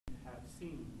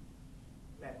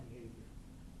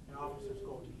and officers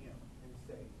go to him and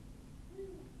say,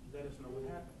 let us know what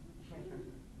happened.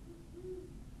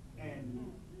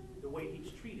 And the way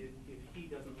he's treated, if he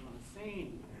doesn't want to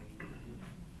say anything,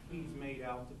 he's made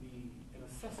out to be an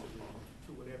accessory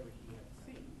to whatever he has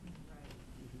seen.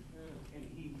 And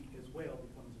he as well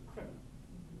becomes a criminal,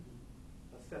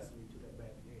 accessory to that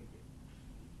bad behavior.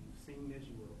 You've seen this,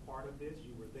 you were a part of this,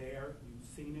 you were there, you've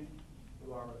seen it,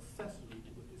 you are accessory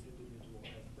to what this individual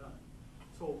has done.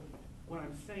 So what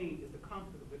I'm saying is the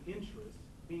conflict of interest,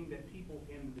 being that people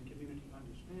in the community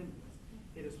understand this,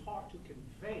 it is hard to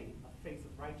convey a face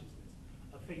of righteousness,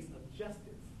 a face of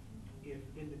justice, if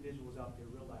individuals out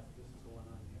there realize that this is going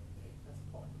on every day. That's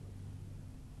part of it.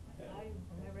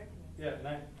 Yeah, and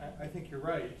I think you're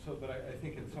right. So, but I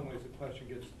think in some ways the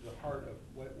question gets to the heart of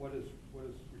what does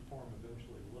reform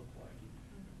eventually look like?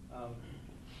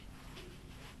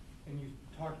 And you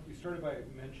started by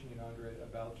mentioning, Andre,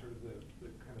 about sort of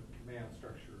the kind of command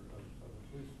structure of the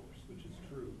police force, which is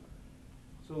true.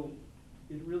 So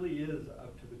it really is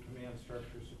up to the command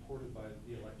structure supported by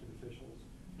the elected officials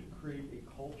to create a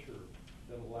culture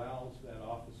that allows that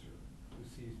officer who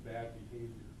sees bad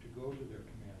behavior to go to their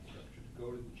command structure, to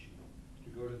go to the chief,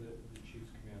 to go to the chief's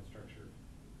command structure,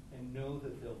 and know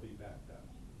that they'll be backed up.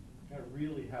 That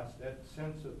really has that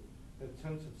sense of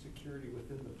security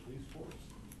within the police force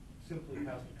simply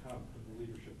has to come from the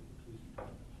leadership of the police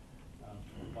department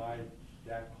to provide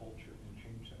that culture and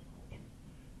change that culture.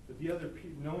 But the other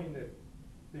knowing that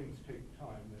things take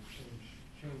time, that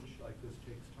change like this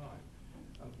takes time.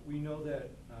 We know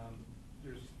that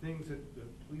there's things that the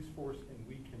police force and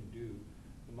we can do.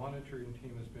 The monitoring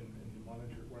team has been, and one of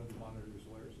the monitor's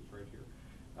lawyers is right here.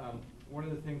 One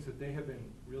of the things that they have been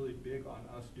really big on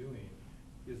us doing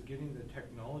is getting the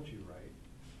technology right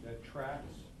that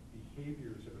tracks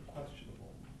behaviors that are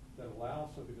questionable, that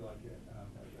allows somebody like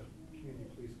a community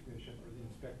police commission or the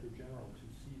inspector general to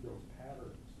see those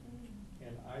patterns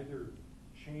and either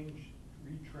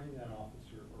retrain that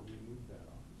officer or remove that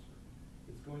officer.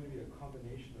 It's going to be a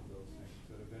combination of those things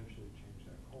that eventually change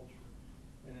that culture.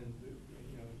 And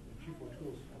Chief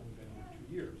O'Toole's only been here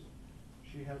 2 years.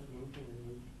 She has moved and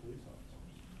removed police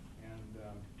officers, and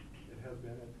it has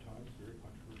been at times very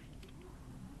controversial.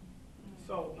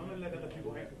 So I'm going to let other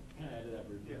people answer. Can I add to that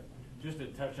briefly? Yeah. Just to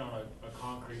touch on a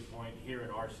concrete point here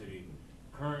in our city,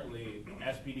 currently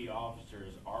SPD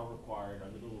officers are required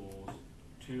under the rules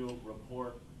to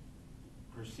report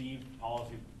perceived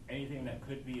policy, anything that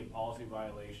could be a policy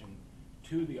violation,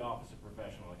 to the Office of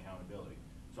Professional Accountability.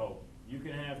 So you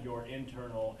can have your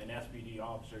internal and SPD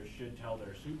officers should tell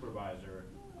their supervisor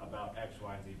about X,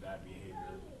 Y, and Z bad behavior.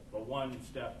 But one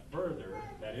step further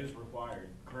that is required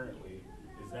currently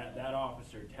is that that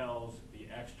officer tells the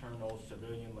external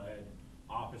civilian-led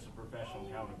Office of Professional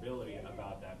Accountability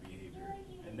about that behavior.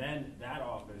 And then that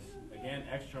office, again,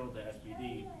 external to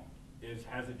SPD,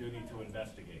 has a duty to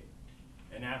investigate.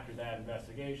 And after that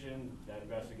investigation,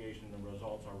 the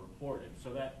results are reported.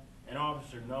 So that an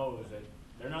officer knows that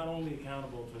they're not only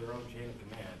accountable to their own chain of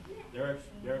command,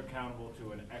 they're accountable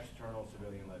to an external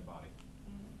civilian-led body.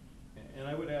 And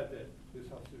I would add that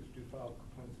police officers do file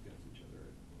complaints against each other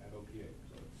at OPA.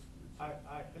 So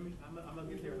I'm going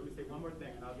to get there. Let me say one more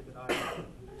thing, and I'll get to the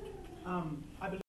I believe